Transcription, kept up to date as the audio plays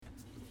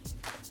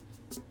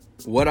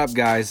What up,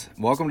 guys?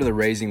 Welcome to the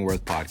Raising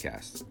Worth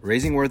podcast.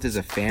 Raising Worth is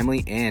a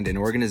family and an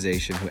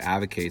organization who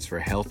advocates for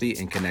healthy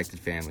and connected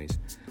families.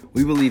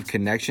 We believe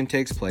connection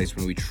takes place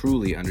when we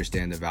truly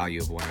understand the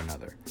value of one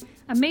another.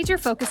 A major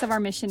focus of our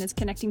mission is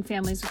connecting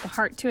families with the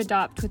heart to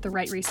adopt with the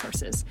right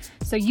resources.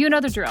 So you know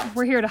the drill.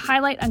 We're here to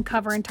highlight,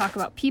 uncover, and talk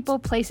about people,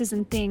 places,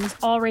 and things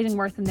all raising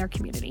worth in their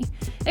community.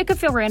 It could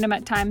feel random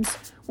at times.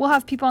 We'll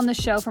have people on the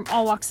show from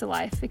all walks of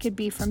life. It could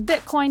be from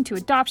Bitcoin to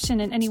adoption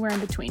and anywhere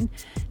in between.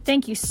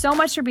 Thank you so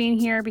much for being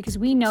here because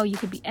we know you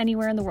could be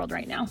anywhere in the world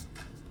right now.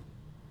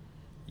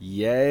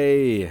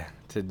 Yay!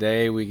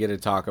 Today we get to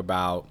talk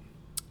about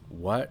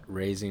what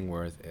Raising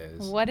Worth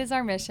is. What is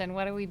our mission?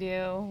 What do we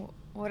do?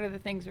 What are the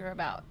things we're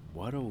about?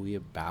 What are we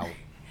about?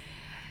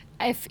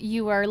 If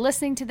you are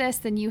listening to this,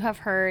 then you have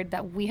heard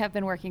that we have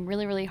been working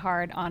really, really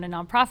hard on a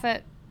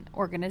nonprofit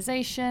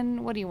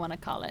organization. What do you want to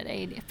call it?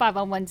 A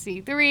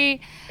 501c3.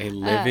 A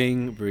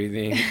living,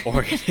 breathing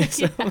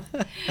organism.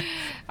 Yeah.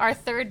 Our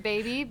third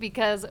baby,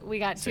 because we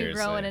got two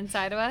growing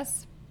inside of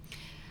us.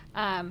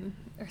 Our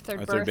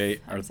third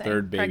baby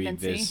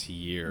pregnancy.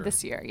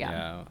 This year,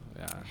 yeah.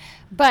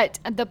 But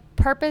the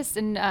purpose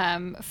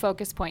and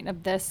focus point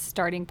of this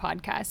starting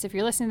podcast, if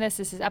you're listening to this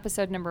is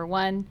episode number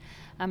 1.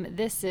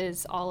 This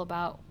is all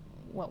about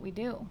what we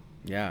do.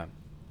 Yeah.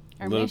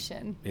 Our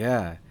mission.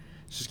 Yeah.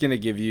 It's just going to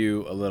give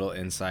you a little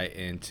insight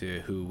into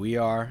who we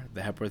are,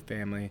 the Hepworth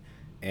family,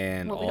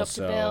 and what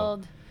also we hope to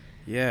build.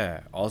 Yeah.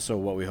 Also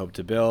what we hope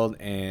to build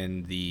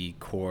and the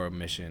core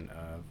mission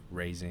of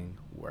Raising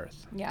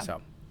Worth. Yeah.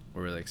 So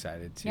we're really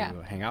excited to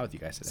hang out with you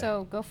guys today.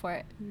 So go for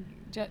it.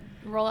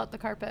 Roll out the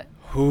carpet.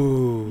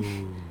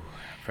 Ooh,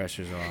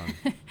 pressure's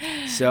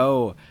on.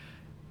 So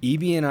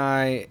E.B. and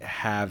I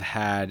have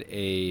had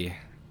a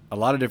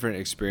lot of different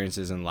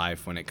experiences in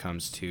life when it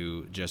comes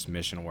to just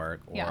mission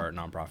work or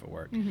nonprofit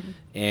work. Mm-hmm.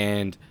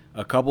 And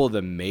a couple of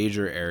the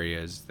major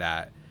areas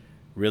that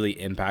really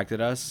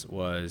impacted us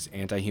was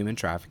anti-human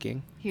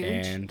trafficking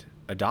and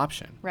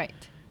adoption. Right.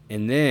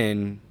 And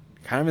then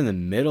kind of in the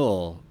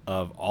middle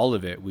of all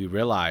of it, we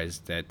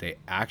realized that they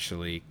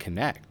actually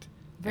connect.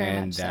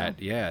 Very much that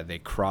so. They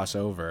cross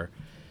over.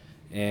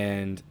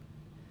 And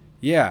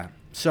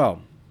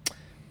so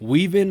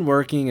we've been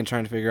working and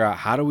trying to figure out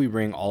how do we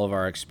bring all of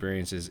our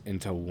experiences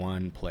into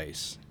one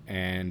place,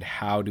 and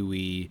how do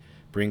we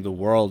bring the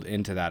world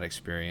into that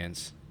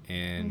experience,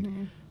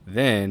 and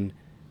then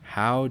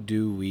how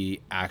do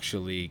we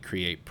actually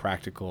create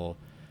practical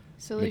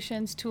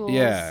solutions, tools.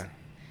 Yeah.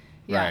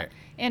 Right.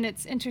 And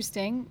it's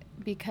interesting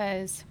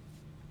because,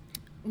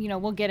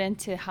 we'll get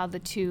into how the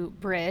two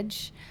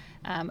bridge.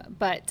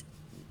 But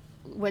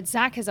what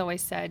Zach has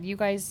always said, you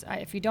guys,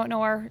 if you don't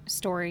know our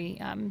story,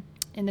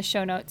 in the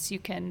show notes, you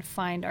can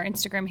find our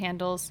Instagram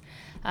handles,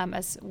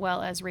 as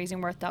well as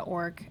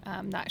raisingworth.org.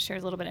 That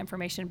shares a little bit of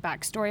information,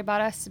 backstory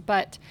about us.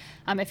 But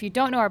if you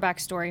don't know our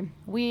backstory,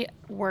 we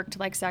worked,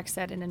 like Zach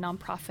said, in a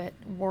nonprofit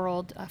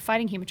world,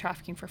 fighting human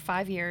trafficking for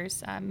 5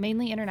 years,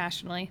 mainly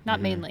internationally,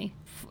 not mainly,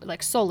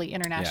 like solely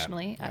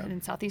internationally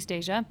in Southeast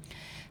Asia.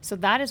 So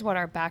that is what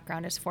our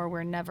background is for.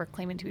 We're never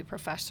claiming to be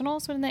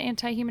professionals within the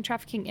anti-human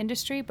trafficking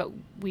industry, but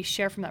we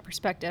share from that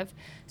perspective.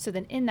 So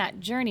then in that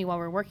journey, while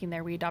we're working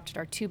there, we adopted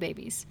our 2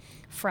 babies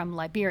from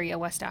Liberia,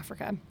 West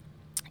Africa.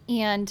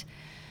 And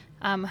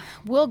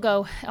we'll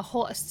go a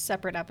whole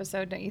separate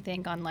episode, don't you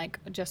think, on like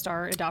just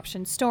our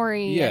adoption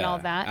story and all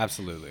that.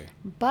 Absolutely.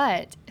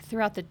 But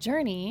throughout the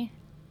journey,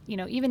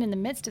 even in the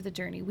midst of the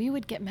journey, we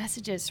would get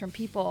messages from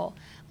people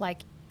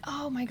like,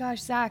 oh my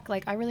gosh, Zach,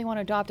 like I really want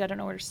to adopt. I don't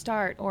know where to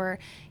start. Or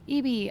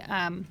E.B.,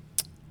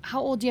 how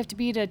old do you have to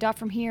be to adopt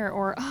from here?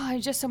 Or,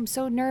 I'm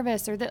so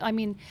nervous. Or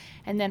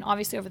and then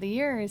obviously over the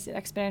years, it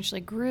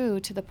exponentially grew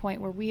to the point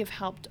where we have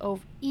helped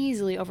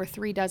easily over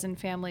 3 dozen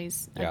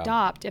families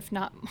adopt, if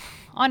not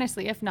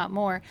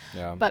more.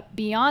 Yeah. But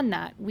beyond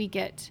that, we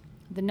get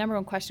the number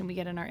one question we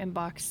get in our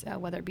inbox,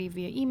 whether it be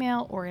via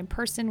email or in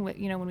person,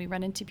 when we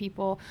run into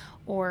people,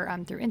 or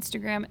through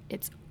Instagram,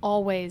 it's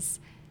always,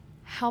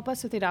 help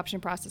us with the adoption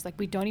process. Like,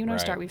 we don't even know where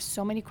to start. We have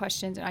so many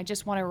questions, and I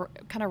just want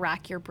to kind of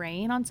rack your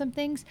brain on some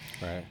things.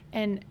 Right.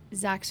 And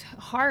Zach's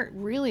heart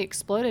really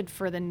exploded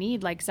for the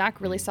need. Like,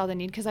 Zach really saw the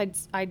need, because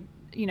I'd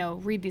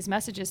read these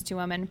messages to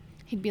him, and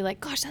he'd be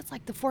like, gosh, that's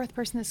like the 4th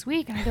person this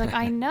week. And I'd be like,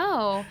 I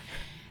know.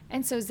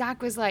 And so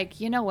Zach was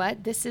like, you know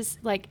what? This is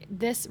like,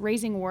 this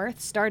Raising Worth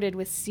started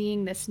with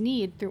seeing this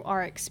need through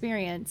our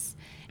experience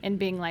and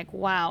being like,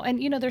 wow.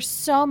 And, there's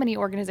so many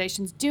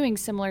organizations doing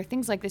similar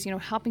things like this,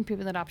 helping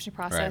people in the adoption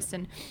process,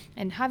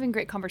 and having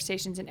great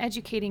conversations and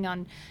educating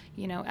on,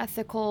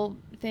 ethical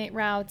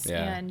routes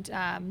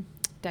and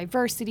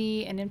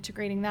diversity and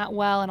integrating that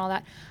well and all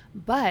that.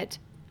 But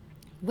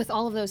with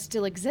all of those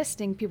still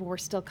existing, people were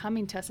still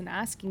coming to us and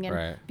asking.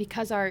 And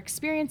because our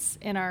experience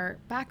and our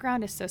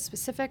background is so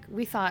specific,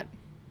 we thought,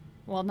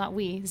 well, not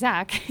we,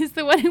 Zach is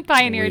the one who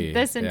pioneered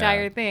this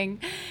entire thing.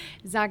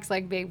 Zach's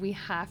like, babe, we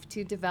have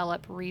to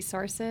develop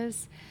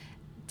resources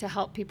to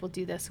help people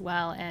do this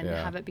well and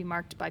have it be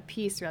marked by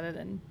peace rather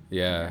than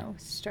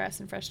stress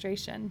and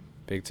frustration.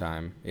 Big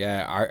time.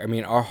 Yeah.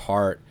 Our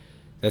heart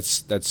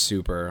That's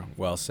super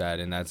well said,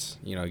 and that's,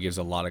 you know, gives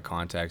a lot of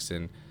context.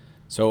 And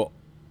so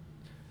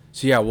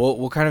yeah,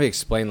 we'll kind of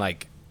explain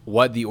like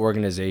what the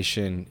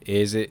organization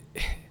is.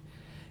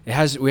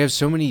 We have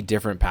so many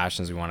different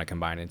passions we want to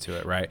combine into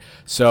it, right?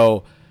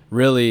 So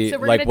really, So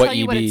we're like going to what tell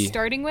you EB, what it's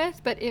starting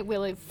with, but it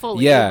will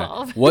fully yeah,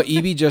 evolve. what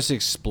EB just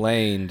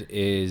explained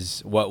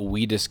is what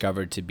we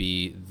discovered to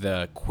be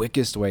the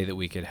quickest way that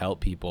we could help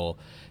people,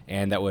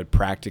 and that would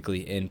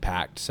practically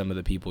impact some of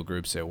the people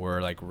groups that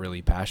we're like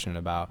really passionate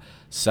about.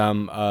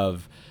 Some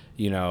of,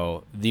 you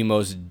know, the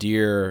most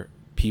dear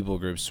people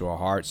groups to our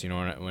hearts, you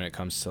know, when it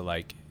comes to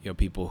like, you know,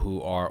 people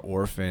who are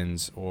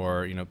orphans,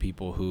 or, you know,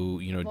 people who,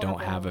 you know,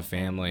 don't have a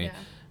family,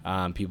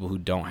 people who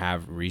don't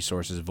have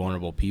resources,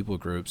 vulnerable people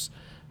groups.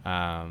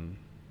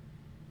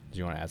 Do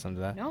you want to add something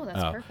to that? No,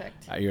 that's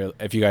perfect.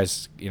 If you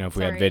guys, you know, if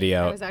we had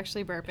video. I was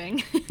actually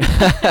burping.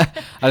 I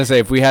was gonna say,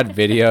 if we had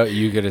video,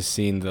 you could have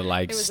seen the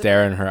like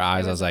stare in her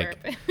eyes. I was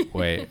like,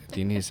 wait, do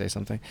you need to say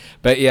something?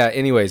 But yeah,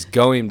 anyways,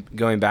 going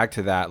back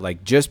to that,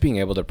 like just being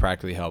able to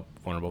practically help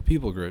vulnerable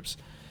people groups.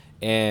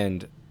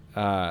 And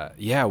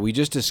yeah, we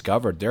just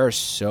discovered there are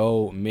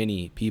so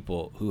many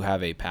people who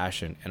have a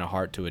passion and a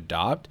heart to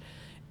adopt.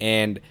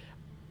 And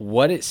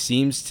what it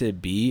seems to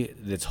be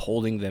that's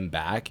holding them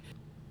back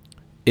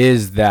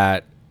is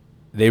that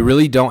they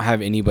really don't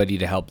have anybody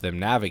to help them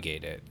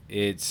navigate it.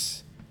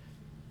 It's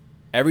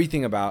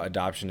everything about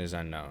adoption is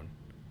unknown.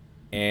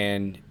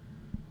 And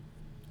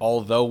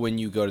although when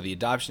you go to the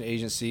adoption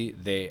agency,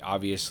 they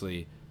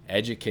obviously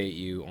educate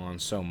you on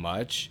so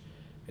much,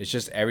 it's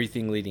just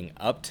everything leading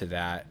up to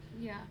that.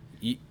 Yeah.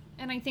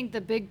 And I think the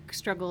big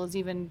struggle is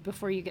even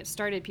before you get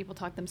started, people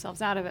talk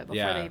themselves out of it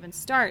before they even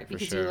start,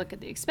 because you look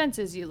at the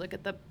expenses, you look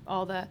at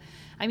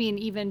I mean,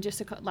 even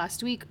just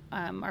last week,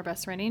 our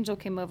best friend Angel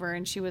came over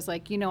and she was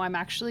like, you know, I'm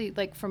actually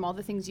like, from all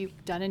the things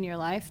you've done in your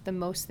life, the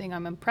most thing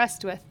I'm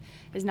impressed with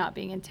is not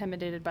being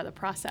intimidated by the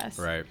process.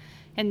 Right.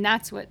 And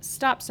that's what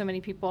stops so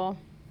many people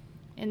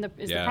the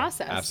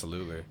process.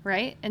 Absolutely.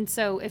 Right. And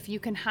so if you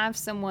can have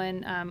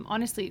someone,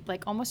 honestly,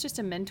 like almost just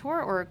a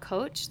mentor or a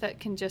coach that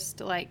can just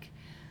like,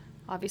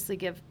 obviously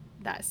give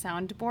that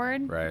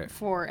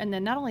soundboard and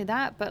then not only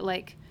that, but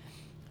like,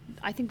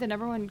 I think the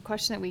number one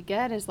question that we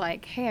get is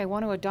like, hey, I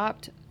want to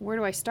adopt, where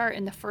do I start?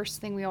 And the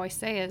first thing we always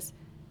say is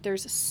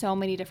there's so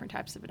many different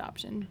types of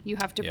adoption. You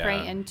have to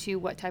pray into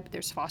what type.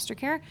 There's foster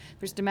care,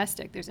 there's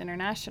domestic, there's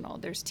international,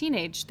 there's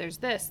teenage, there's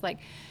this, like,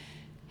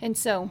 and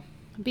so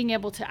being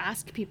able to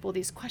ask people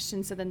these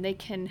questions so then they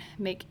can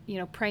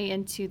pray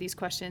into these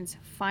questions,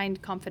 find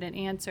confident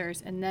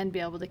answers, and then be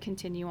able to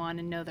continue on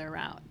and know their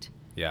route.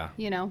 Yeah.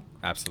 You know?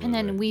 Absolutely.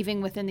 And then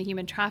weaving within the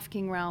human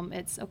trafficking realm,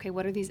 it's, okay,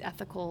 what are these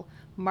ethical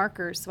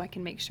markers so I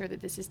can make sure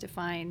that this is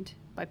defined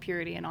by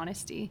purity and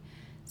honesty?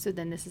 So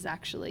then this is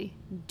actually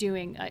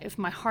doing, if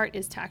my heart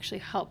is to actually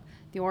help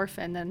the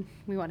orphan, then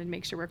we want to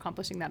make sure we're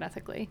accomplishing that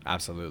ethically.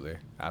 Absolutely.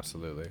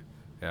 Absolutely.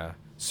 Yeah.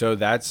 So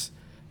that's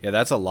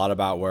a lot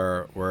about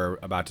where we're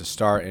about to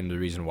start and the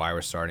reason why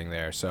we're starting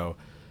there. So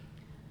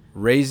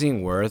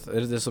raising worth,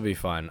 this will be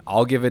fun.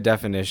 I'll give a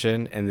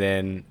definition and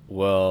then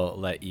we'll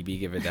let EB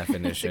give a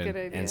definition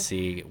and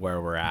see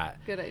where we're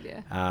at. Good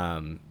idea.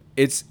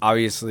 It's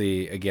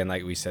obviously, again,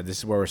 like we said, this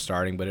is where we're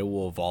starting, but it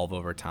will evolve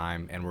over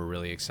time and we're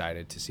really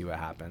excited to see what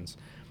happens.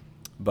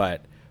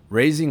 But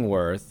raising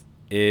worth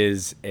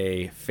is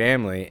a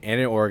family and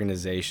an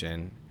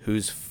organization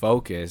whose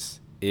focus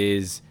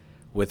is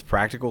with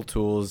practical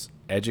tools,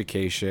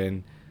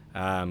 education,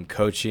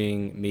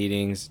 coaching,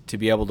 meetings, to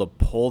be able to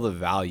pull the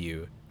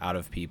value out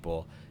of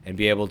people and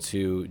be able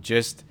to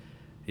just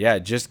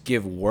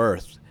give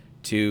worth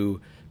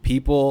to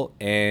people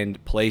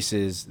and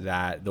places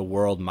that the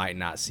world might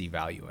not see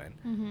value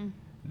in. Mm-hmm.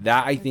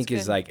 That I think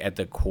is like at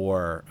the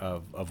core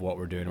of what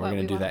we're doing. We're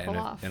going to do that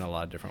in a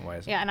lot of different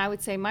ways. Yeah, and I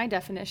would say my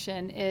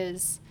definition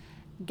is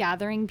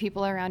gathering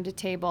people around a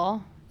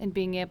table and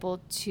being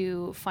able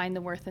to find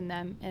the worth in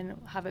them and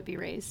have it be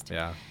raised.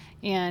 Yeah.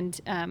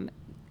 And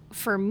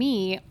for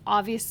me,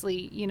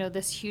 obviously, you know,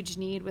 this huge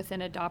need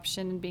within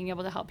adoption and being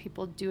able to help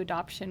people do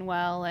adoption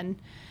well. And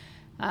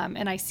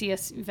I see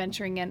us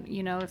venturing in,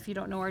 you know, if you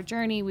don't know our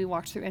journey, we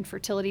walked through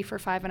infertility for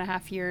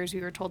 5.5 years. We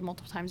were told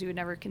multiple times we would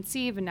never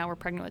conceive, and now we're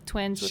pregnant with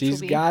twins.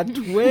 She's got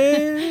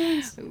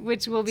twins!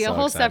 Which will be a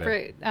whole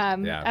separate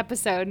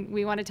episode.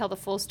 We want to tell the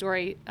full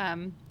story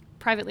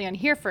privately on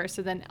here first,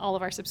 so then all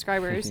of our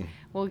subscribers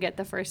will get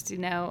the first to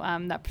know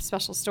that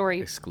special story.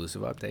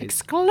 Exclusive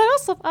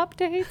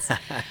updates.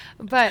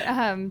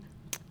 But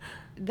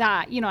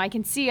that, you know, I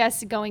can see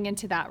us going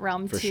into that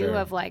realm For too, sure.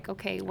 of like,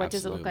 okay, what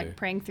does it look like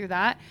praying through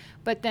that?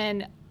 But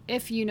then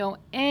if you know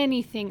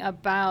anything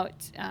about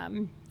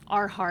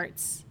our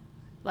hearts,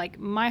 like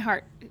my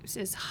heart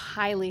is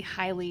highly,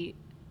 highly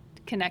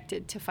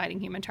connected to fighting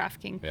human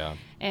trafficking. Yeah.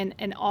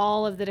 And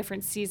all of the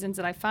different seasons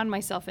that I found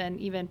myself in,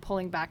 even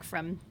pulling back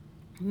from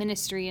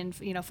ministry and,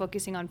 you know,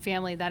 focusing on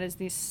family, that is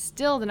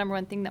still the number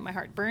one thing that my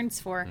heart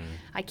burns for.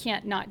 I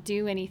can't not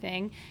do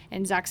anything,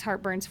 and Zach's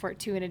heart burns for it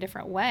too in a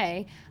different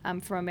way,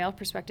 from a male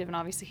perspective, and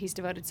obviously he's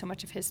devoted so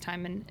much of his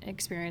time and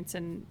experience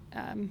and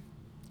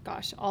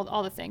gosh,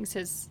 all the things,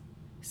 his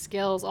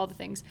skills, all the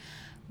things.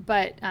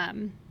 But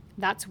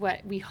that's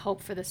what we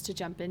hope for this to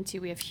jump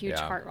into. We have huge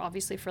heart,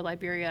 obviously, for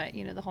Liberia,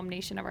 the home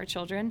nation of our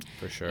children.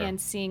 For sure.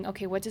 And seeing,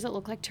 okay, what does it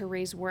look like to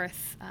raise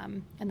worth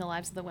in the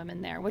lives of the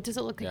women there? What does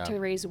it look like to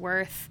raise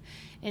worth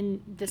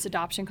in this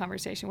adoption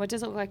conversation? What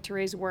does it look like to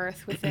raise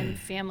worth within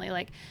family?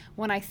 Like,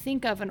 when I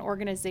think of an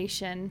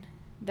organization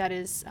that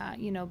is,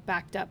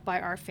 backed up by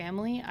our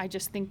family, I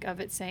just think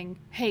of it saying,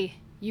 hey,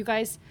 you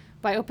guys,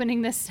 by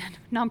opening this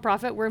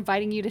nonprofit, we're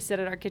inviting you to sit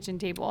at our kitchen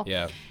table.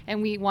 Yeah.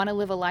 And we want to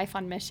live a life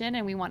on mission,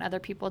 and we want other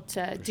people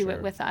to do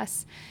it with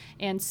us.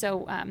 And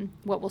so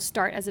what will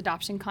start as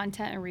adoption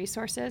content and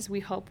resources,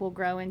 we hope will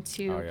grow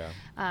into,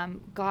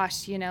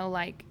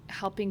 like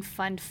helping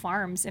fund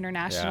farms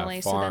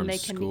internationally, so then they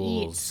can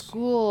eat,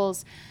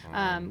 schools,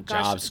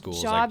 job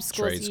schools, like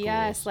trade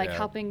yes, schools,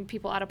 helping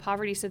people out of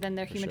poverty, so then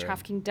their human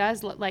trafficking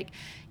does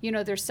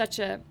there's such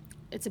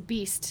it's a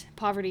beast,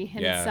 poverty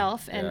in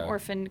itself, and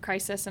orphan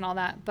crisis and all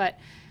that. But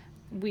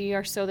we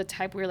are so the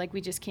type where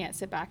we just can't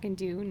sit back and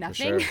do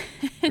nothing.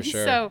 For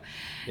sure. So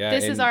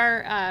this is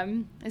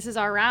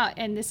our route,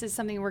 and this is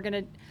something we're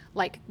gonna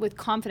with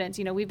confidence.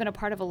 We've been a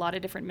part of a lot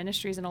of different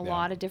ministries and a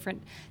lot of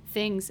different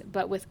things,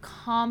 but with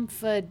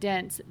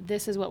confidence,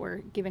 this is what we're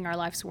giving our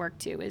life's work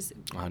to, is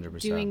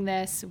 100%. Doing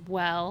this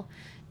well,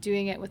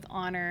 doing it with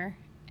honor.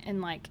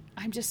 And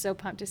I'm just so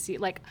pumped to see,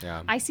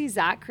 I see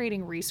Zach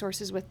creating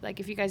resources with,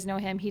 if you guys know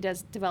him, he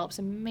develops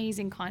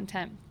amazing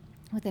content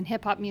within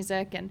hip hop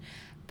music and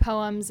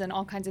poems and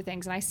all kinds of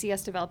things. And I see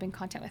us developing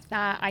content with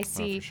that. I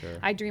see,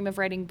 I dream of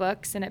writing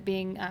books and it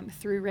being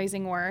through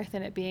Raising Worth,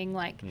 and it being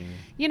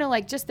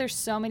just there's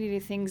so many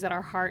things that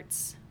our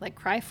hearts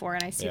cry for.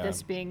 And I see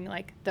this being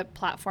the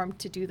platform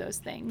to do those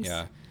things.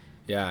 Yeah.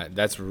 Yeah.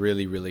 That's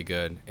really, really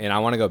good. And I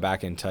want to go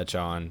back and touch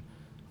on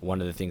one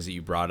of the things that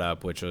you brought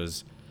up, which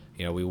was,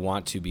 we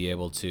want to be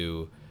able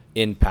to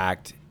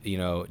impact,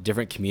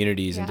 different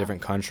communities in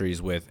different countries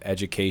with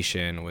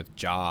education, with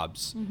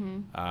jobs,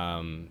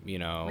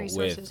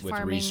 resources, with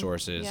farming.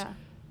 resources. Yeah.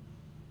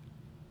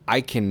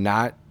 I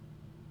cannot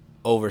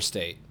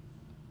overstate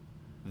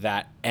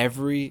that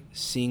every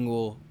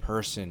single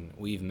person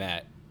we've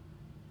met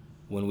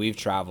when we've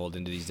traveled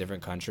into these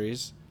different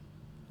countries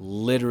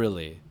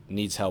literally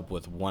needs help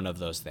with one of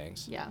those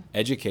things. Yeah.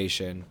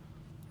 Education,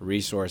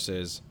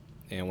 resources,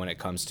 and when it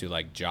comes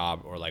to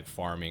job or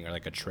farming or a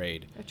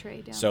trade.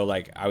 Yeah. So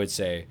I would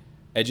say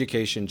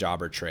education,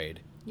 job, or trade.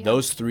 Yeah.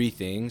 Those three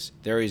things,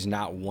 there is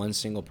not one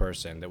single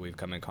person that we've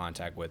come in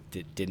contact with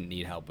that didn't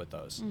need help with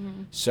those.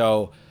 Mm-hmm.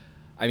 So,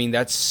 I mean,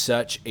 that's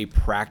such a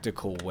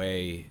practical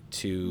way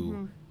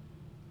to,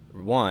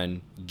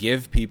 one,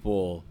 give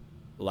people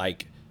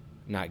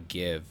not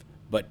give,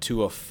 but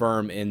to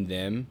affirm in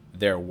them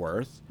their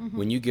worth. Mm-hmm.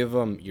 When you give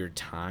them your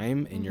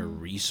time and your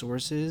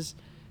resources,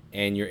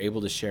 and you're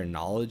able to share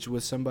knowledge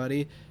with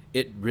somebody,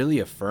 it really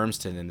affirms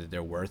to them that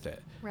they're worth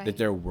it, that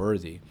they're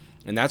worthy.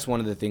 And that's one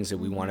of the things that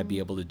we want to be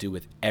able to do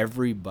with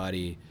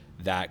everybody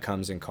that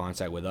comes in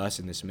contact with us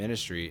in this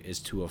ministry, is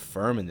to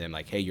affirm in them,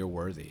 hey, you're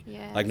worthy.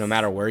 Yes. No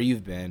matter where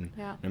you've been,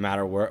 no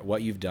matter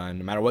what you've done,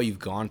 no matter what you've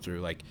gone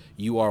through,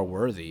 you are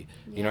worthy.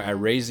 Yeah. At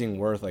Raising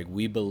Worth,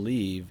 we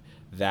believe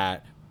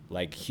that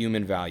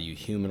human value,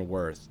 human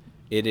worth,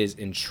 it is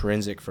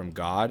intrinsic from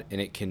God,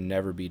 and it can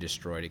never be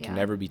destroyed. It can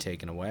never be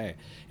taken away.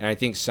 And I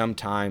think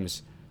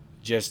sometimes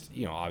just,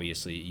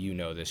 obviously,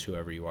 this,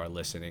 whoever you are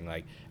listening,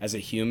 as a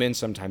human,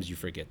 sometimes you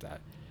forget that.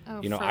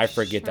 Oh, I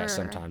forget that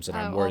sometimes, that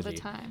I'm worthy. All the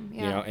time.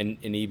 Yeah. And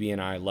Evie and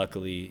I,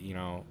 luckily,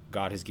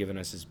 God has given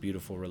us this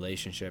beautiful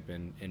relationship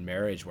in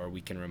marriage where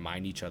we can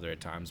remind each other at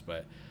times.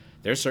 But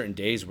there's certain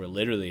days where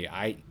literally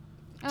I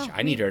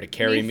need her to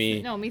carry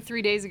me. No,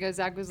 3 days ago,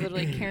 Zach was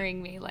literally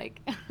carrying me.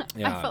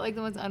 I felt like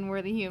the most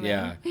unworthy human.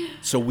 Yeah.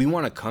 So we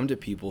want to come to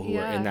people who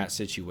are in that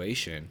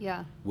situation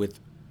with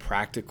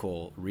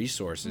practical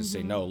resources,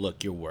 say, no,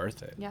 look, you're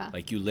worth it. Yeah.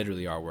 You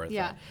literally are worth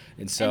it.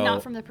 And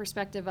not from the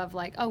perspective of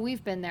oh,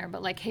 we've been there,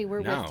 but hey,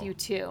 we're with you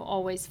too,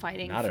 always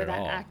fighting for that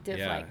active,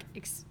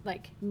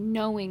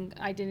 knowing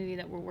identity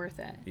that we're worth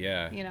it.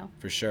 Yeah.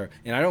 For sure.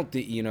 And I don't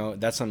think,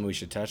 that's something we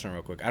should touch on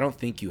real quick. I don't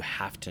think you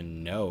have to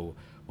know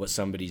what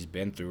somebody's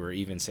been through, or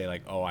even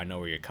say oh, I know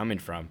where you're coming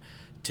from,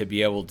 to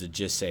be able to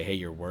just say, hey,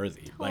 you're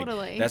worthy.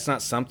 Totally. That's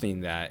not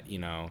something that,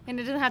 And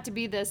it doesn't have to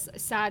be this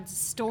sad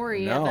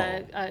story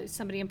of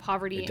somebody in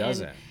poverty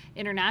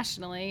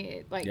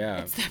internationally.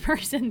 It's the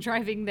person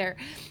driving their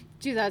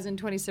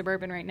 2020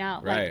 Suburban right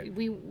now.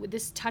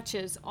 This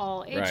touches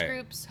all age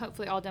groups,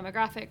 hopefully all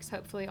demographics,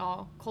 hopefully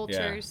all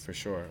cultures. Yeah, for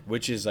sure.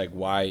 Which is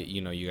why,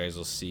 you guys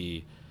will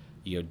see,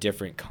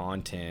 different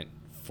content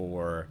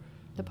for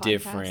the podcast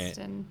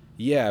different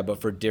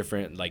but for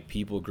different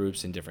people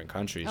groups in different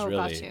countries. Really,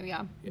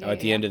 got you. At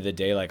the end of the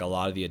day, a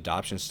lot of the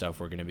adoption stuff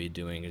we're going to be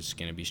doing is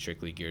going to be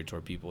strictly geared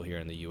toward people here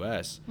in the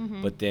U.S.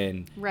 But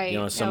then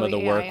some of the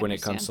work when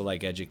it comes to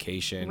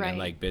education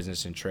and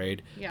business and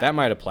trade, that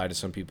might apply to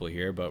some people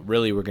here, but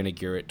really we're going to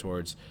gear it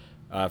towards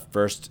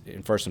first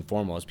and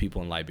foremost,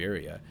 people in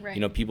Liberia, Right.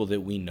 you know, people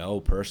that we know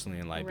personally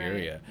in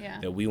Liberia, Right. Yeah.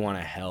 that we want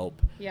to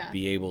help Yeah.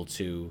 be able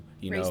to,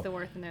 you Raise know, the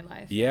worth in their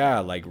life. yeah,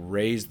 like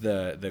raise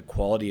the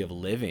quality of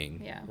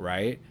living, Yeah.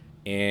 right?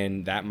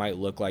 And that might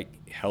look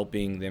like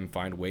helping them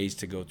find ways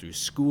to go through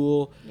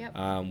school,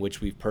 Yep. which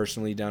we've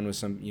personally done with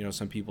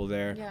some people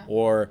there, Yeah.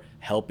 or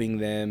helping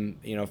them,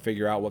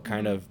 figure out what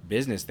kind of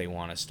business they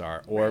want to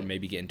start, or Right.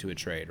 maybe get into a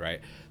trade,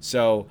 right?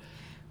 So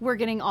We're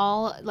getting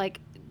all like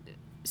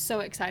so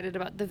excited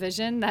about the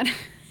vision that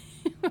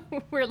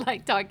we're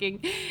like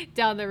talking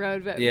down the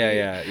road, but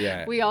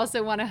yeah. we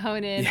also want to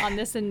hone in on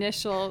this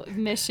initial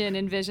mission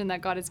and vision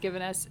that God has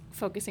given us,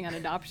 focusing on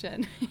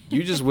adoption.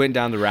 You just went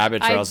down the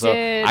rabbit I trail, so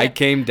did. I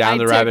came down I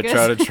the took rabbit us-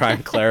 trail to try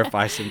and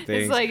clarify some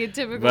things. It's like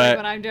typically but-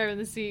 when I'm driving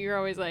the seat, you're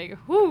always like,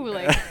 whoo,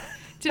 like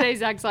today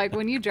Zach's like,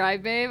 when you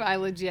drive, babe, I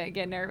legit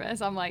get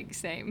nervous. I'm like,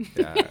 same.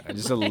 Yeah,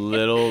 just a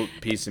little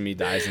piece of me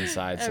dies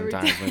inside Every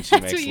sometimes time. when she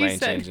That's makes what you lane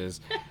said.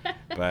 changes.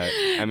 But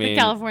I The mean,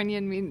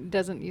 Californian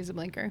doesn't use a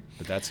blinker.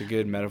 but that's a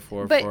good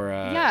metaphor But, for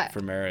yeah. for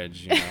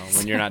marriage. You know,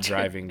 when you're not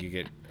driving, you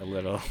get a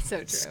little So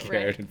true,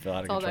 scared right. and feel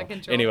out It's of all control. about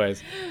control.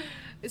 Anyways,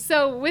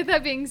 So with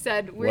that being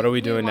said, What are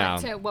we doing now?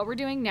 What we're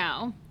doing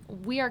now,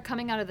 we are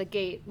coming out of the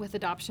gate with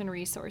adoption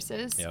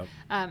resources. Yep.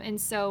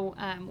 And so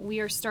we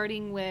are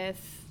starting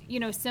with,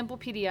 simple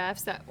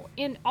PDFs that,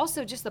 and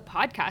also just the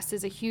podcast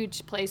is a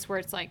huge place where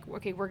it's like,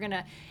 okay, we're going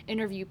to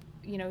interview,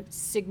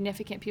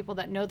 significant people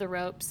that know the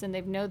ropes and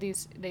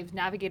they've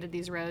navigated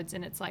these roads.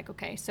 And it's like,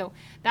 okay, so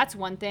that's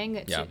one thing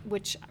that Yeah.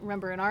 which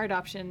remember in our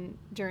adoption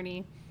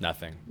journey,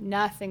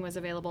 nothing was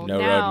available. No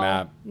now,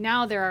 roadmap.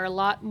 Now there are a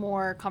lot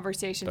more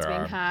conversations There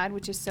being are. had,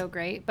 which is so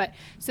great. But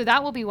so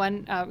that will be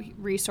one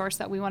resource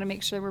that we want to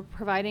make sure we're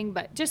providing.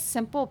 But just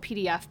simple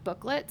PDF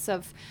booklets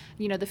of,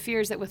 the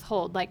fears that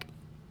withhold. Like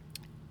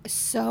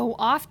so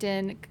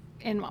often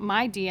in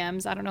my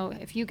DMs, I don't know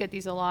if you get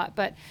these a lot,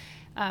 but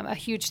a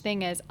huge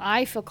thing is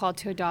I feel called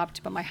to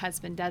adopt, but my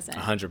husband doesn't.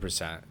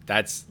 100%.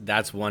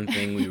 That's one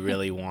thing we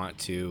really want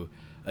to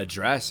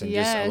address and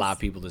just Yes. allow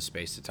people the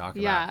space to talk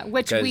Yeah, about.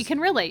 which we Because can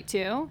relate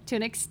to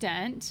an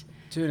extent.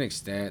 to an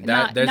extent.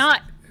 Not there's-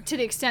 not to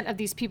the extent of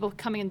these people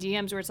coming in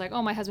DMs where it's like,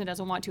 oh, my husband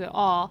doesn't want to at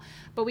all,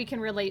 but we can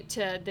relate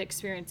to the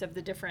experience of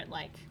the different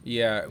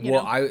Yeah, you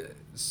well, know?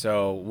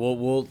 so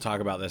we'll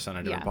talk about this on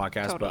a different Yeah,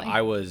 podcast, totally. but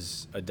I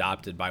was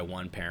adopted by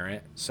one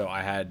parent, so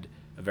I had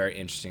a very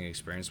interesting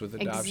experience with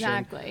adoption.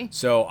 Exactly.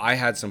 So I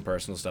had some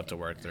personal stuff to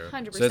work through.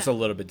 100%. So it's a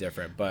little bit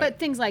different, but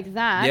things like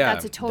that. yeah,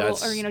 That's a total,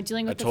 or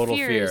dealing with a total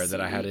the fear fears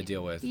that I had to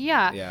deal with.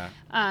 Yeah. Yeah.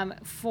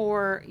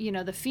 For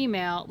the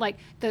female, like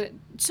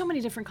so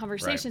many different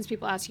conversations.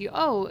 People ask you,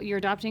 oh, you're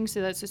adopting,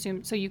 so that's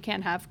assumed, so you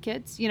can't have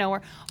kids,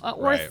 or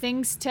Right.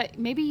 things to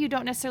maybe you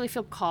don't necessarily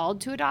feel called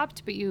to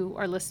adopt, but you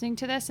are listening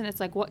to this, and it's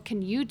like, what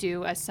can you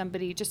do as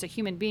somebody, just a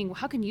human being?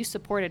 How can you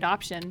support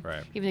adoption,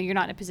 Right. even though you're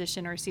not in a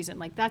position or a season?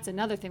 Like that's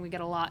another thing we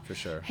get a lot. For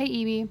sure. Hey,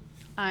 Evie,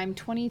 I'm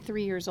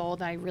 23 years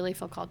old. I really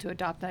feel called to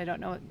adopt, and I don't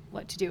know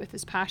what to do with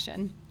this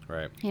passion.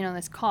 Right.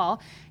 This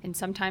call, and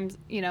sometimes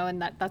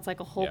and that's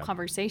like a whole Yeah.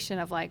 conversation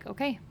of like,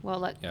 okay,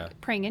 well, Yeah.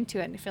 praying into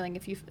it and feeling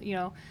if you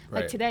like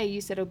Right. today you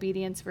said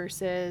obedience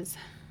versus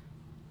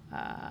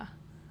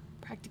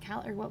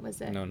practicality, or what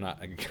was it? No, not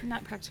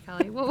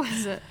Practicality. What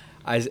was it?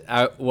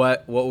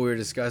 what we were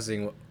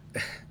discussing.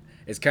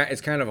 It's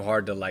kind of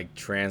hard to like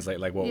translate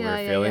like what Yeah,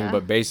 we're yeah, feeling, yeah.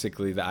 but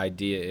basically the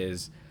idea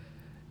is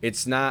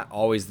it's not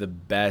always the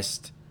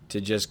best to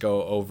just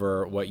go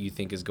over what you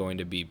think is going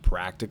to be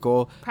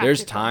practical. There's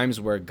Practical. times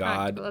where God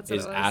Practical, that's what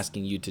is it was.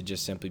 asking you to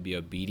just simply be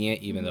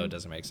obedient, even though it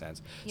doesn't make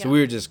sense. Yeah. So we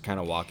were just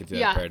kind of walking through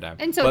that paradigm.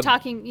 And so But-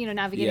 talking,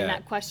 navigating Yeah.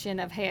 that question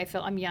of, hey, I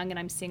feel I'm young and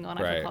I'm single and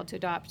I Right. feel called to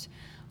adopt,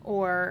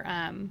 or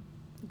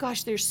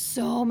gosh, there's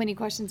so many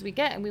questions we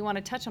get, and we want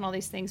to touch on all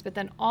these things, but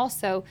then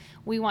also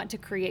we want to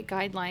create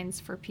guidelines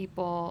for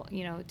people,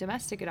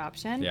 domestic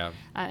adoption, Yeah.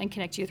 and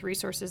connect you with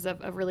resources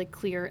of really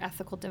clear,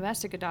 ethical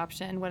domestic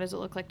adoption. What does it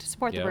look like to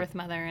support Yep. the birth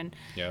mother, and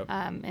Yep.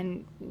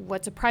 and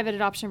what's a private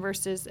adoption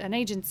versus an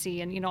agency,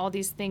 and all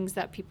these things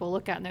that people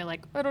look at and they're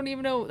like, I don't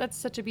even know, that's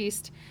such a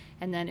beast.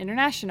 And then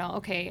international,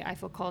 okay, I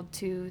feel called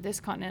to this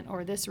continent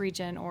or this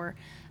region, or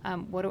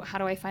how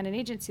do I find an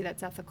agency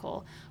that's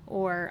ethical,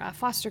 or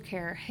foster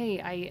care? Hey,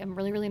 I am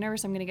really, really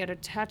nervous. I'm going to get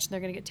attached and they're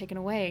going to get taken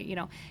away.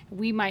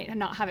 We might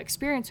not have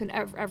experience in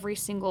every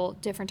single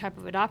different type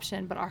of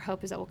adoption, but our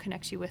hope is that we'll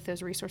connect you with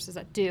those resources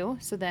that do.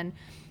 So then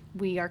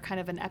we are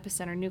kind of an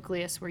epicenter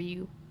nucleus where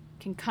you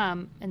can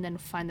come and then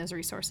find those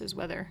resources,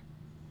 whether,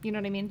 you know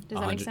what I mean? Does that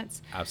make 100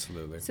 sense?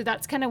 Absolutely. So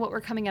that's kind of what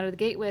we're coming out of the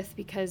gate with,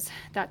 because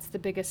that's the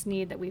biggest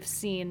need that we've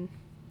seen.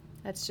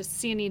 That's just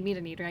see a need, meet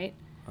a need, right?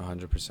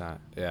 100%.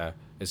 Yeah.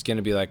 It's going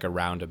to be like a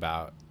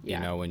roundabout,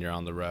 Yeah. when you're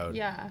on the road.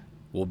 Yeah,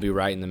 We'll be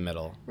right in the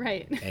middle.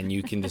 right. And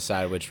you can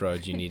decide which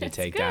road you need to That's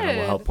take down, and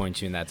we'll good. help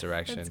point you in that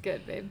direction. That's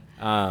good, babe.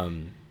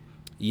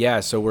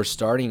 Yeah, so we're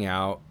starting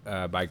out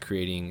by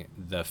creating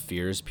the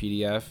Fears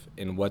PDF.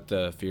 And what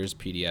the Fears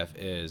PDF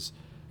is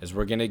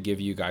we're going to give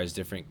you guys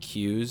different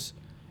cues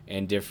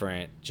and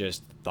different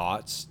just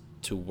thoughts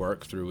to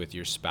work through with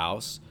your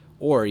spouse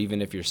or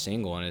even if you're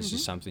single and it's Mm-hmm.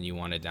 just something you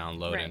want to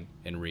download Right.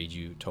 and read,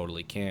 you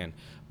totally can.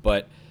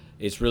 But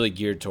it's really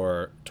geared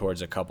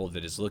towards a couple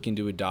that is looking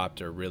to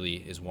adopt or really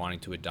is wanting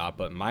to adopt,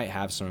 but might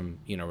have some,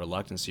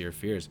 reluctancy or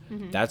fears.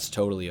 That's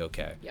totally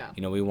okay. Yeah.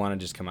 We want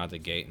to just come out the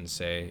gate and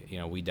say,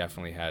 we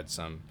definitely had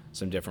some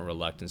different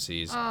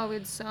reluctancies. Oh, we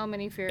had so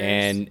many fears.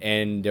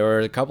 And there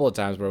were a couple of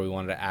times where we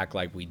wanted to act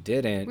like we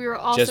didn't. We were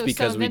also just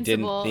because so we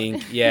didn't invincible.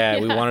 think, we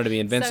Yeah. wanted to be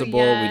So invincible.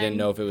 We didn't young.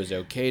 know if it was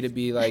okay to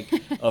be like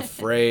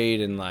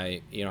afraid and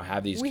like,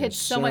 have these We had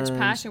so much concerns.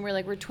 passion. We're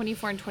like, we're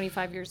 24 and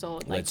 25 years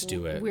old. Like, Let's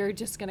do it. We're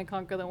just gonna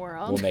conquer the world.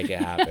 We'll make it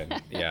happen.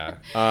 Yeah.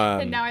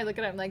 And now I look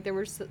at it, I'm like, there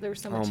was so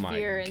much Oh my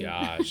fear. And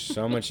gosh,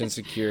 so much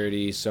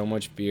insecurity, so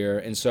much fear.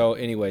 And so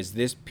anyways,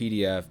 this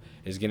PDF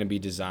is going to be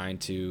designed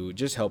to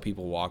just help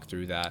people walk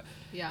through that.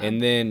 Yeah.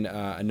 And then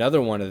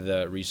another one of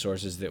the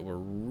resources that we're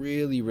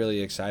really,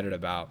 really excited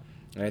about,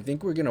 and I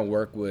think we're going to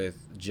work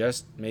with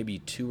just maybe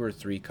 2 or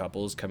 3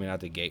 couples coming out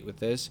the gate with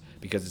this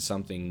because it's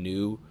something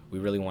new we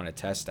really want to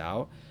test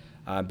out.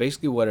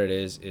 Basically what it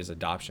is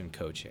adoption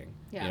coaching,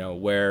 Yeah.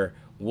 where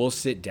we'll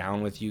sit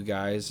down with you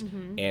guys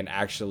Mm-hmm. and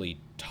actually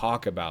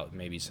talk about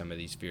maybe some of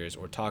these fears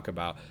or talk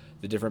about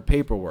the different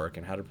paperwork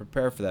and how to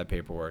prepare for that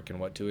paperwork and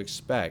what to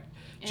expect.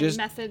 and Just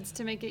methods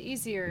to make it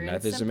easier.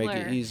 methods to and make it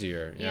simpler.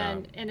 easier. Yeah.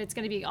 And it's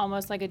going to be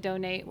almost like a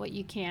donate what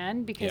you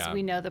can because Yeah.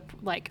 we know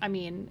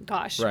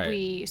gosh, Right.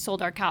 we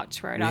sold our couch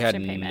for our We had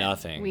adoption payment.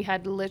 nothing We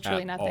had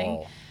literally at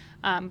nothing.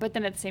 all. But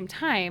then at the same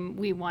time,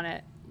 we want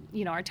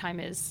to, our time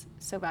is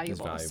so valuable.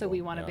 So valuable,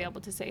 we want to be yeah.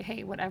 able to say,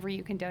 hey, whatever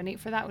you can donate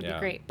for that would Yeah. be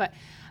great. But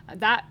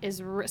that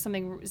is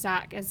something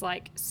Zach is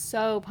like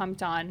so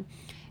pumped on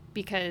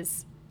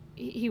because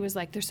he was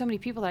like, there's so many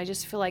people that I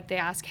just feel like they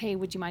ask, hey,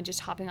 would you mind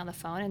just hopping on the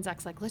phone? And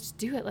Zach's like, let's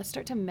do it. Let's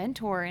start to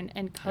mentor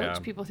and coach Yeah.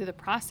 people through the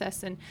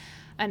process. And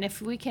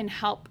if we can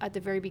help at the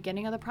very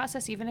beginning of the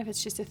process, even if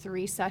it's just a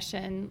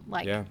 3-session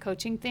Yeah.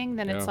 coaching thing,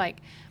 then it's Yeah.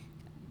 like,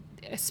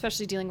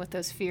 especially dealing with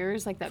those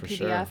fears like that For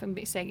PDF sure.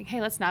 and saying,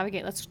 hey, let's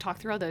navigate, let's talk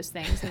through all those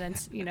things. And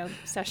then,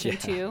 session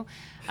Yeah.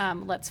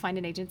 2, let's find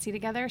an agency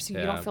together so you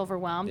Yeah. don't feel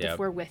overwhelmed. Yep. If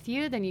we're with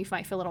you, then you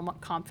might feel a little more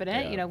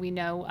confident. Yeah. We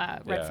know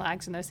red Yeah.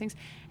 flags and those things.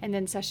 And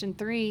then session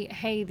 3,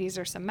 hey, these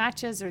are some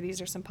matches or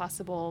these are some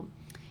possible,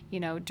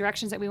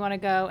 directions that we want to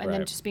go. And then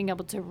Right. just being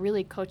able to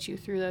really coach you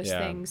through those Yeah.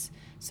 things.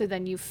 So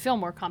then you feel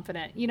more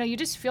confident. You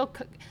just feel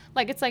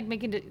like it's like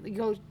you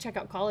go check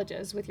out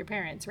colleges with your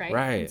parents, right?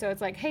 Right. And so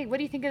it's like, hey, what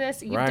do you think of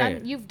this? Right.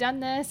 You've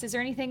done this. Is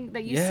there anything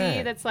that you Yeah.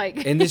 see that's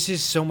like And this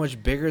is so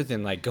much bigger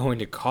than like going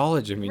to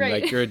college. I mean,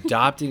 Right. like you're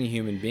adopting a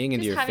human being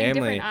into just your having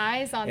family. different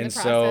eyes on And the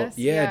so,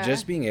 process?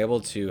 just being able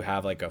to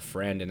have like a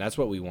friend, and that's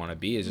what we want to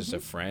be, is just a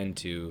Mm-hmm. friend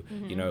to,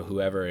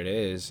 whoever it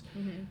is,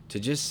 to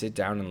just sit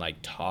down and like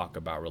talk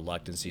about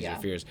reluctancies Yeah. or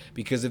fears.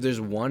 Because if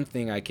there's one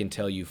thing I can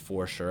tell you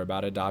for sure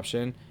about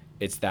adoption,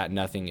 it's that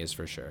nothing is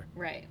for sure.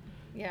 Right.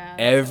 Yeah.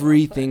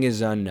 Everything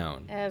is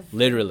unknown.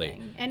 Literally.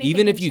 Everything. Anything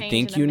Even if can you change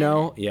think in a you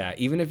know, minute.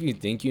 even if you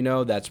think you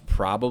know, that's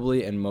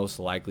probably and most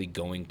likely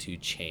going to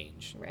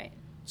change. Right.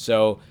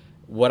 So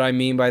what I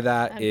mean by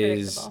that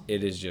is Unpredictable.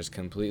 it is just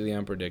completely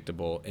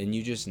unpredictable and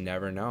you just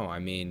never know. I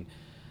mean,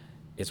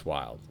 it's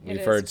wild. It We've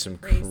is heard some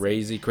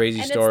crazy. crazy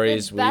And stories.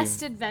 it's the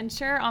best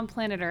adventure on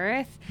planet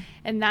Earth,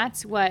 and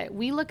that's what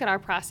we look at our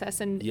process.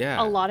 And Yeah.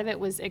 a lot of it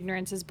was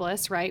ignorance is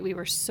bliss, right? We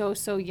were so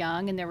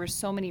young, and there were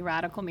so many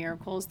radical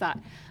miracles that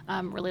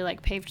really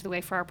like paved the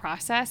way for our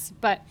process.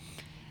 But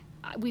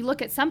we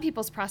look at some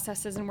people's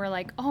processes and we're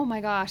like, oh my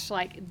gosh,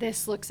 like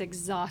this looks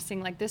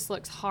exhausting, like this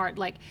looks hard,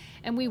 like,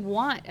 and we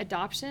want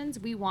adoptions,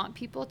 we want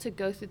people to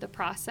go through the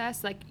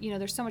process, like,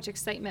 there's so much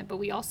excitement, but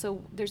we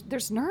also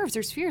there's nerves,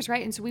 there's fears,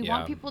 right? And so we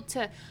want Yeah. people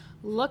to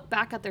look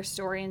back at their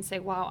story and say,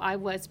 wow, I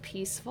was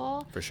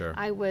peaceful, For sure.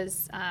 I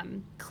was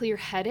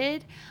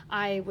clear-headed,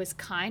 I was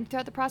kind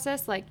throughout the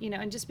process, like,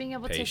 and just being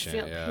able Patient, to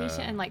feel yeah.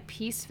 patient and like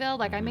peace-filled,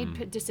 like I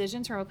made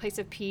decisions from a place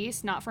of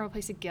peace, not from a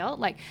place of guilt.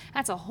 Like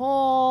that's a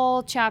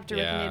whole chapter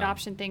within the Yeah.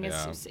 adoption thing.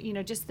 Is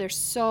Yeah. just there's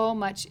so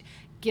much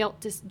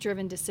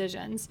guilt-driven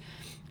decisions,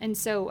 and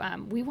so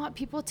we want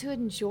people to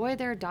enjoy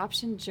their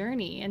adoption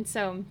journey, and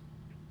so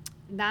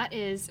that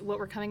is what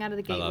we're coming out of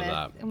the I gate love with,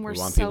 that. and we're we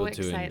want so people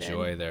excited. to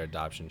enjoy their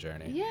adoption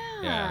journey.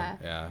 Yeah.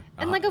 Yeah.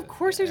 And like, of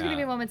course, there's going to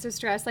yeah. be moments of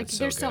stress. Like, That's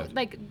so there's so good.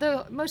 like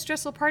the most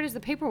stressful part is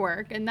the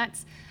paperwork, and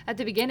that's at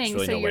the beginning.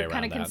 There's really So no way you're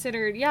kind of around that.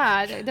 considered.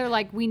 Yeah, they're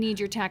like, we need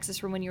your taxes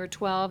from when you were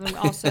 12, and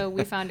also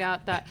we found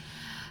out that.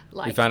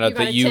 Like, We found out you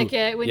got that a you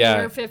ticket when yeah,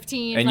 you were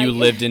 15, and like, you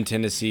lived in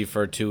Tennessee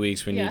for 2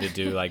 weeks. We Yeah. need to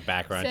do like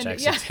background Send it-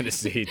 checks yeah. in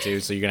Tennessee too,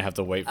 so you're gonna have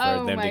to wait for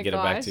Oh them my to get it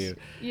back gosh. to you.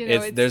 You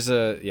know, There's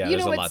a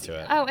there's a lot what's- to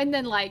it. Oh, and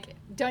then like,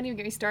 don't even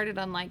get me started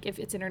on like if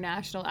it's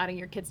international, adding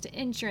your kids to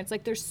insurance.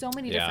 Like, there's so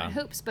many different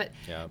Yeah. hoops, but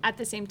Yeah. at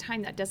the same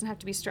time, that doesn't have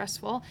to be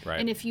stressful. Right.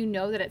 And if you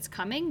know that it's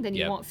coming, then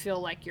you Yep. won't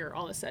feel like you're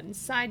all of a sudden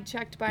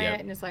sidechecked by Yep. it.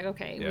 And it's like,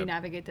 okay, we Yep.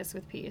 navigate this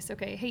with peace.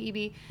 Okay, hey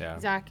EB, Yeah.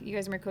 Zach, you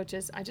guys are my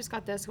coaches. I just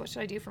got this. What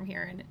should I do from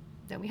here? And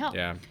then we help.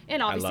 Yeah.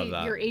 And I love obviously,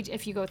 that. your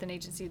if you go with an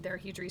agency, they're a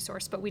huge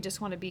resource. But we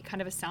just want to be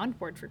kind of a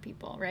soundboard for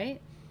people,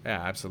 right?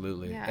 Yeah,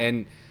 absolutely. Yeah.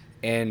 And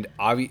And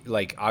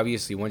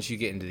obviously, once you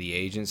get into the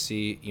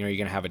agency, you know, you're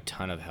gonna have a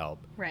ton of help.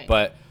 Right.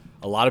 But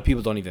a lot of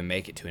people don't even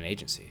make it to an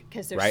agency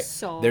because there's right?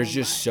 so There's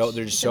just much.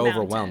 they're just It's so a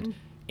overwhelmed. mountain.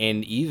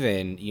 And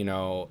even, you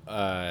know,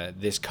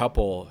 this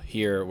couple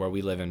here where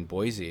we live in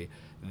Boise,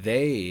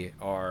 they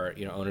are,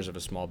 you know, owners of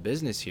a small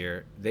business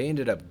here. They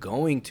ended up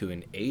going to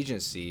an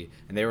agency,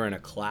 and they were in a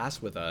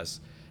class with us.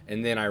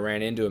 And then I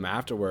ran into them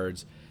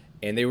afterwards,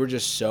 and they were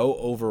just so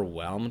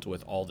overwhelmed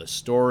with all the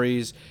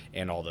stories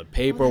and all the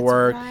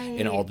paperwork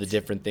and all the right.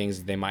 different things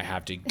that they might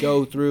have to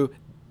go through,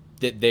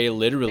 that they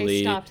literally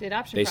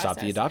They stopped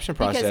the adoption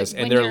process, Because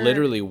and when they're you're-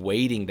 literally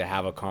waiting to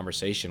have a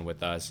conversation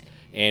with us,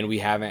 and we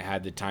haven't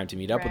had the time to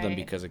meet up with them Right.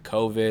 because of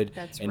COVID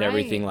That's and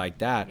everything right. like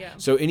that. Yeah.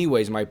 So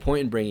anyways, my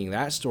point in bringing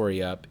that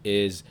story up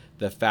is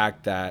the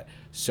fact that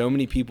so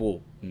many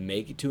people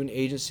make it to an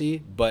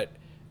agency, but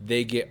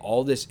they get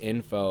all this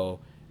info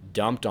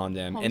dumped on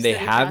them, Home and they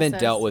study haven't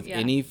process, dealt with yeah.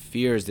 any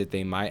fears that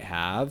they might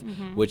have,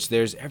 which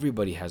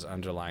everybody has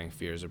underlying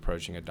fears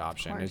approaching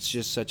adoption. course. It's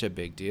just such a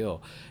big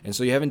deal. And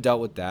so you haven't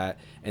dealt with that,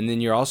 and then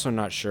you're also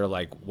not sure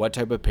like what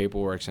type of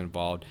paperwork's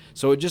involved.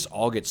 So it just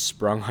all gets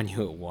sprung on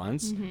you at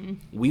once.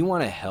 We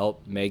want to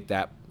help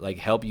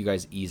help you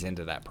guys ease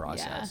into that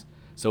process.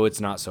 So it's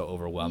not so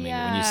overwhelming.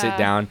 When you sit Yeah.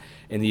 down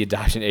in the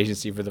adoption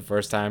agency for the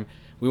first time,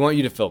 we want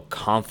you to feel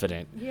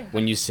confident Yeah.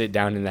 when you sit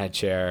down in that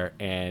chair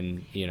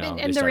and, you know, And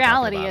they the start talking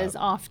reality about is it.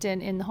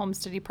 often in the home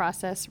study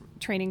process,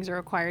 trainings are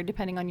required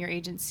depending on your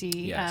agency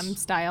Yes.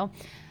 style.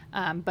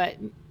 But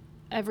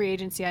every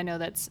agency I know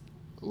that's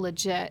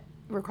legit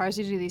requires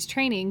you to do these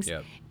trainings,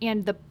 Yep.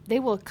 and they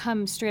will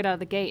come straight out of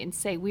the gate and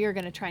say, we are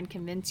going to try and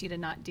convince you to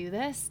not do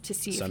this to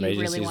see Some if you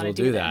really agencies want to will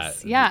do do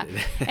this. that. Yeah.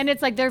 And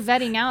it's like they're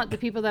vetting out the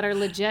people that are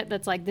legit,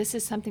 that's like, this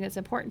is something that's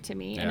important to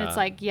me. And it's Yeah.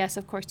 like, yes,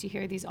 of course you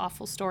hear these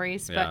awful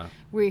stories, Yeah. but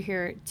we're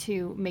here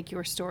to make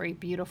your story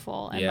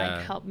beautiful and Yeah.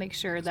 like help make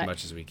sure As that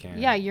much as we can.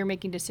 yeah, you're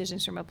making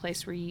decisions from a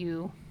place where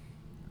your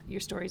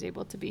story is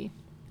able to be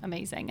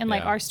amazing. And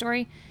like Yeah. our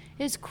story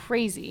is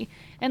crazy.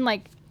 And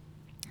like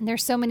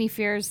there's so many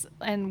fears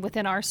and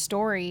within our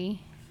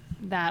story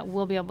that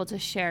we'll be able to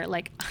share.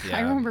 Like Yeah.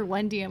 I remember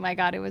one DM I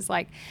got, it was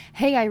like,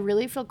 hey, I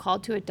really feel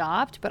called to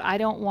adopt, but I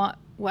don't want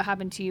what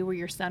happened to you where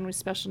your son was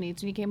special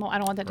needs when he came home. I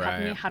don't want that to happen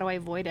to me. Right. How do I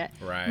avoid it?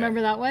 Right.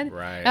 Remember that one?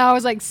 Right. And I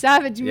was like,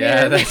 savage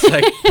Yeah, man. that's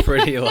like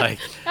pretty like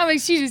I'm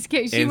like, she went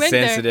there.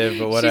 insensitive,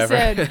 but whatever. She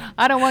said,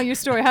 I don't want your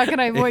story. How can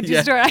I avoid your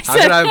Yeah. story? I How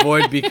said, can I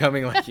avoid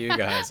becoming like you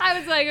guys? I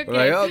was like, okay.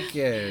 We're like,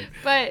 okay.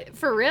 But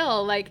for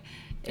real, like,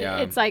 Yeah.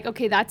 it's like,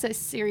 okay, that's a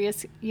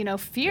serious,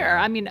 fear.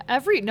 Yeah. I mean,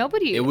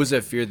 nobody. It was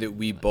a fear that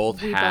we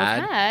both we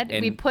had. both had.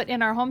 And We put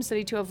in our home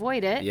study to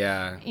avoid it.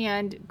 yeah.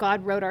 And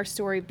God wrote our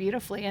story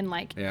beautifully. And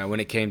like, Yeah. When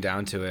it came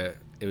down to it,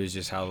 it was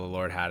just how the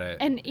Lord had it.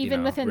 and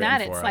even within written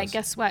that, for it's like, us.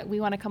 guess what? We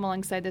want to come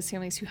alongside those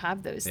families who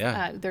have those.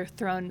 Yeah. They're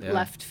thrown Yeah.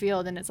 left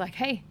field. And it's like,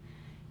 hey,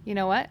 you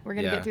know what? We're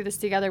going to Yeah. get through this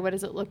together. What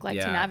does it look like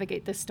to Yeah.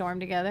 navigate this storm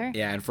together?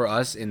 Yeah, and for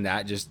us in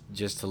that,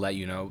 just to let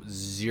you know,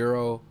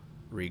 zero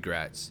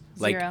regrets.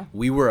 Like Zero.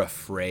 we were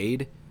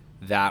afraid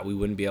that we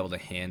wouldn't be able to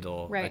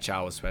handle a Right.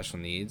 child with special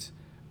needs,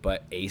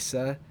 but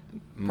Asa,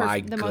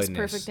 my the goodness, most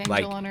perfect angel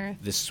like on earth.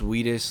 the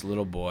sweetest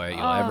little boy you'll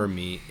Oh. ever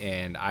meet,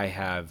 and I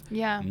have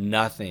Yeah.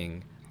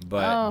 nothing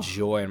but Oh.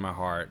 joy in my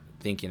heart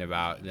thinking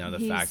about the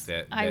He's- fact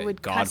that, I that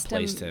would God custom-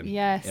 placed him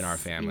yes, in our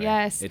family.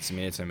 yes. It's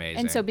amazing.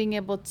 And so being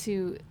able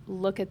to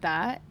look at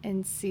that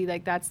and see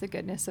like that's the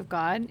goodness of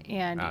God,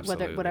 and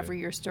Absolutely. whatever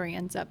your story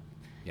ends up,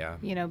 yeah,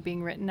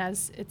 being written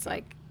as, it's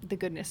like the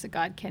goodness of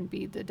God can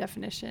be the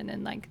definition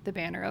and like the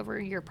banner over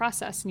your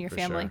process and your For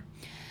family. sure.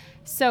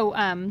 So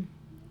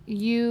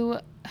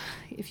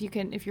if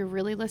you're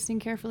really listening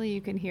carefully,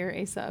 you can hear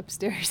Asa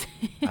upstairs.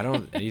 I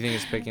don't. You think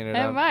it's picking it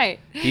I up? might.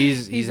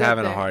 He's up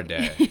having a there. hard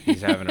day.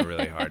 He's having a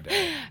really hard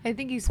day. I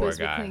think he's Poor supposed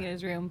to be guy. cleaning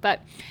his room.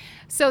 But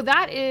so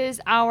that is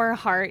our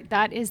heart.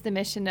 That is the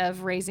mission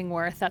of Raising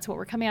Worth. That's what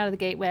we're coming out of the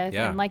gate with.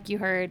 Yeah. And like you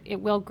heard,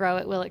 it will grow,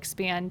 it will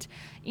expand.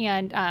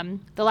 And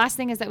the last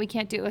thing is that we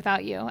can't do it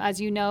without you.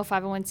 As you know,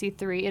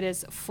 501c3, it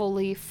is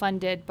fully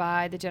funded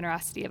by the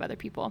generosity of other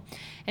people.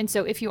 And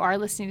so if you are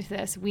listening to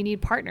this, we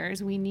need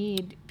partners. We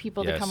need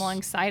people to Yes. come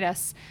alongside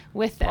us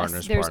with this.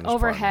 Partners, There's partners,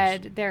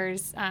 overhead.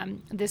 There's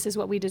this is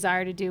what we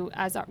desire to do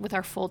with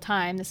our full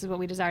time. This is what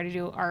we desire to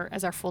do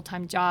as our full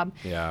time job.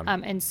 Yeah.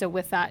 And so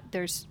with that,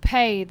 there's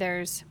pay.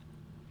 There's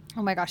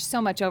oh my gosh, so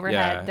much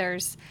overhead. Yeah.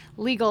 There's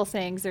legal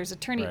things. There's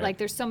attorney. Right. Like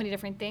there's so many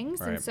different things.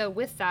 And Right. so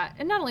with that,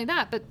 and not only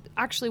that, but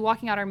actually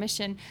walking out our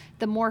mission,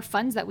 the more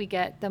funds that we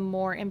get, the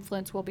more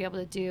influence we'll be able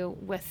to do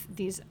with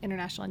these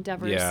international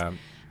endeavors. Yeah.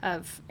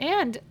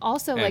 And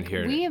also And like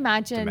here we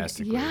imagine,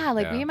 domestically, we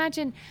yeah.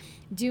 imagine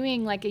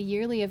doing like a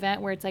yearly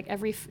event where it's like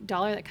every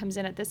dollar that comes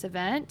in at this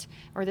event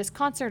or this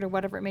concert or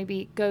whatever it may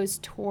be goes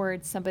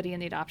towards somebody in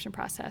the adoption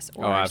process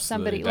or Oh, absolutely.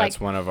 somebody That's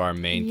like one of our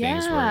main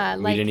things. Yeah,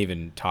 We like- didn't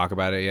even talk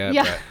about it yet,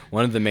 Yeah. but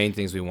one of the main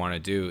things we want to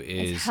do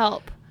is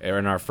help.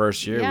 in our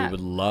first year, Yeah. we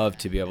would love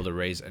to be able to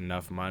raise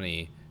enough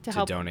money to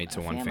help donate to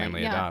a one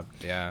family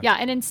adopt. Yeah,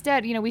 and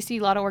instead, you know, we see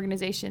a lot of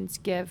organizations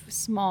give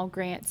small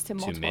grants to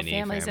multiple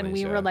families, and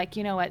we were like,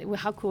 you know what,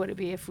 how cool would it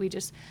be if we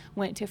just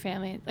went to a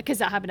family, because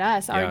that happened to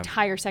us. Our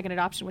entire second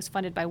adoption was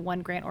funded by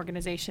one grant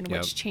organization,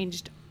 which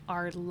changed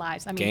our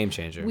lives. I mean, game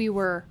changer. We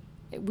were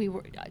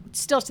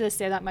still to this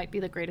day, that might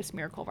be the greatest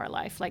miracle of our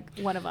life, like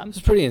one of them.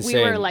 It's pretty insane.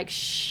 We were like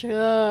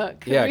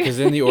shook. Yeah, because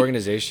then the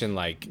organization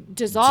like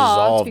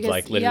dissolved because,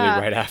 like literally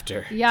right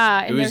after.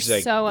 Yeah, and they're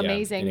like, so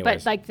amazing.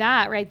 anyways, but like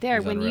that right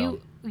there, when unreal.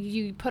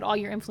 you put all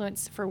your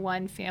influence for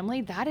one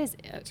family, that's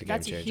a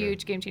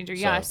huge game changer.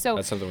 So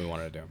that's something we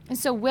wanted to do. And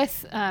so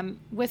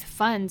with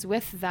funds,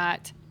 with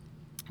that,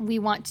 we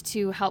want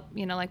to help,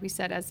 you know, like we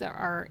said, as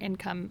our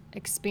income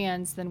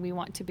expands, then we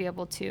want to be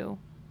able to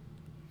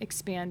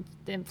expand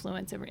the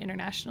influence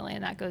internationally,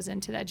 and that goes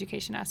into the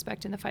education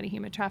aspect and the fighting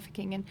human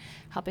trafficking and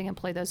helping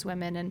employ those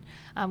women.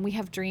 And we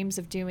have dreams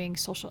of doing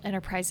social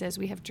enterprises.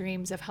 We have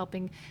dreams of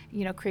helping,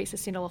 you know, create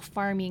sustainable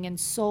farming and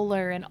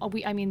solar. And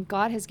I mean,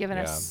 God has given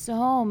us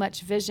so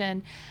much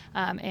vision,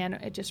 and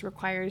it just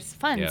requires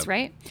funds,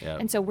 right?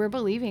 Yep. And so we're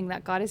believing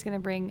that God is going to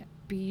bring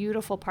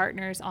beautiful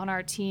partners on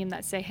our team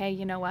that say, hey,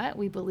 you know what?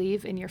 We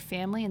believe in your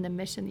family and the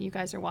mission that you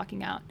guys are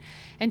walking out.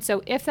 And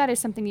so if that is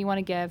something you want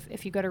to give,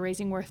 if you go to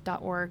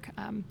raisingworth.org,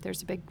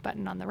 there's a big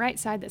button on the right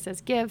side that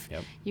says give.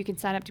 Yep. You can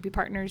sign up to be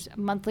partners.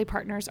 Monthly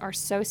partners are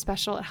so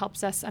special. It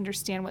helps us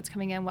understand what's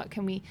coming in, what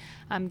can we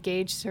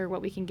gauge or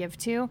what we can give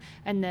to.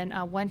 And then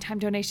one-time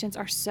donations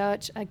are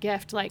such a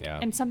gift.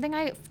 And something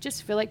I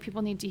just feel like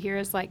people need to hear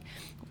is like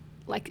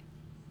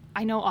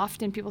I know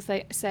often people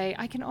say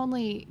I can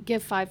only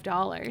give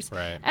 $5.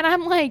 Right. And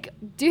I'm like,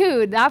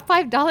 dude, that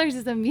 $5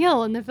 is a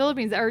meal in the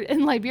Philippines or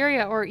in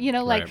Liberia, or, you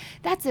know, like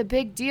that's a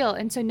big deal.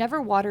 And so never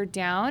water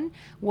down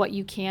what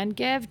you can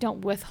give.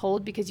 Don't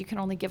withhold because you can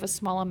only give a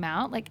small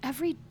amount. Like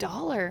every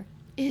dollar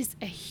is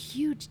a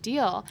huge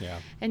deal. Yeah.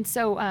 And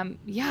so, and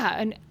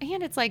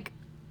it's like,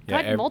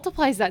 God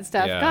multiplies that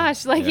stuff.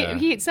 Gosh, like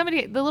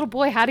the little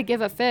boy had to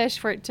give a fish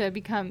for it to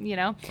become, you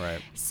know.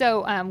 Right.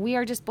 So we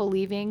are just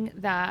believing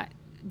that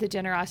the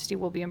generosity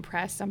will be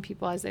impressed on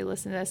people as they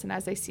listen to this and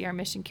as they see our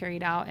mission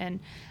carried out.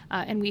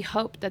 And we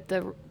hope that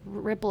the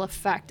ripple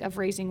effect of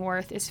Raising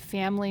Worth is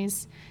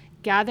families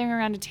gathering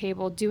around a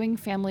table, doing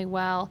family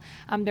well.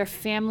 Their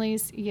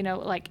families, you know,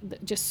 like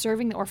just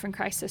serving the orphan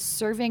crisis,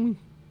 serving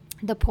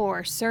the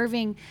poor,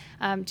 serving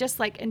just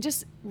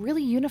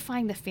really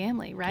unifying the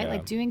family, right?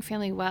 Like doing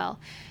family well.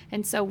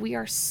 And so we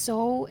are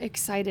so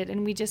excited,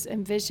 and we just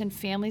envision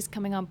families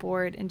coming on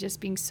board and just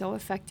being so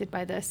affected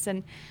by this.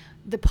 And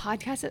the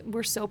podcast that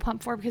we're so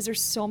pumped for, because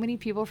there's so many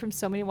people from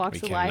so many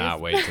walks of life. We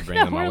cannot wait to bring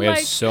them on. We have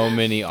so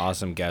many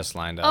awesome guests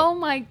lined up. Oh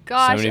my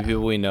gosh. So many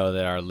people we know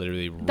that are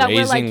literally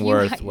raising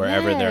worth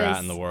wherever they're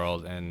at in the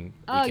world. And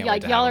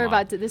y'all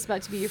are this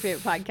about to be your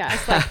favorite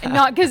podcast. Like,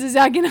 not because of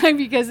Zach and I,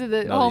 because of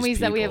the homies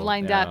that we have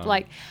lined up.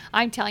 Like,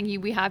 I'm telling you,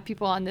 we have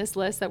people on this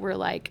list that we're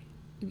like,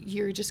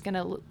 you're just going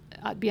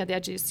to be on the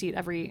edge of your seat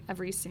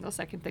every single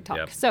second they talk.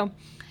 Yep. So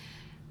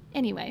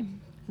anyway,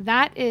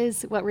 that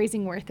is what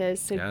Raising Worth is.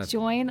 So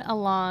join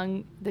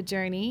along the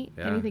journey.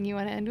 Anything you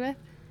want to end with?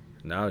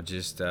 No,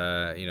 just,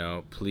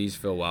 please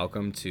feel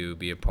welcome to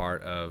be a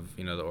part of,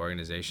 the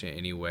organization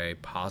any way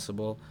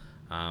possible.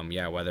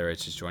 Whether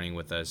it's just joining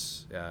with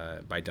us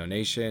by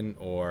donation,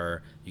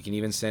 or you can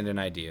even send in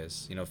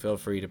ideas. Feel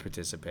free to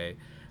participate.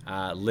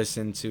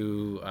 Listen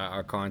to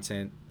our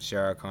content,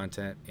 share our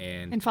content,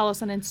 and follow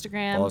us on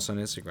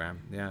Instagram.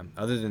 Yeah.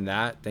 Other than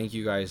that, thank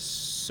you guys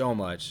so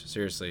much,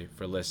 seriously,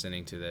 for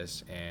listening to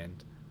this,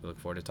 and we look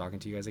forward to talking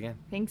to you guys again.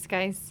 Thanks,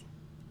 guys.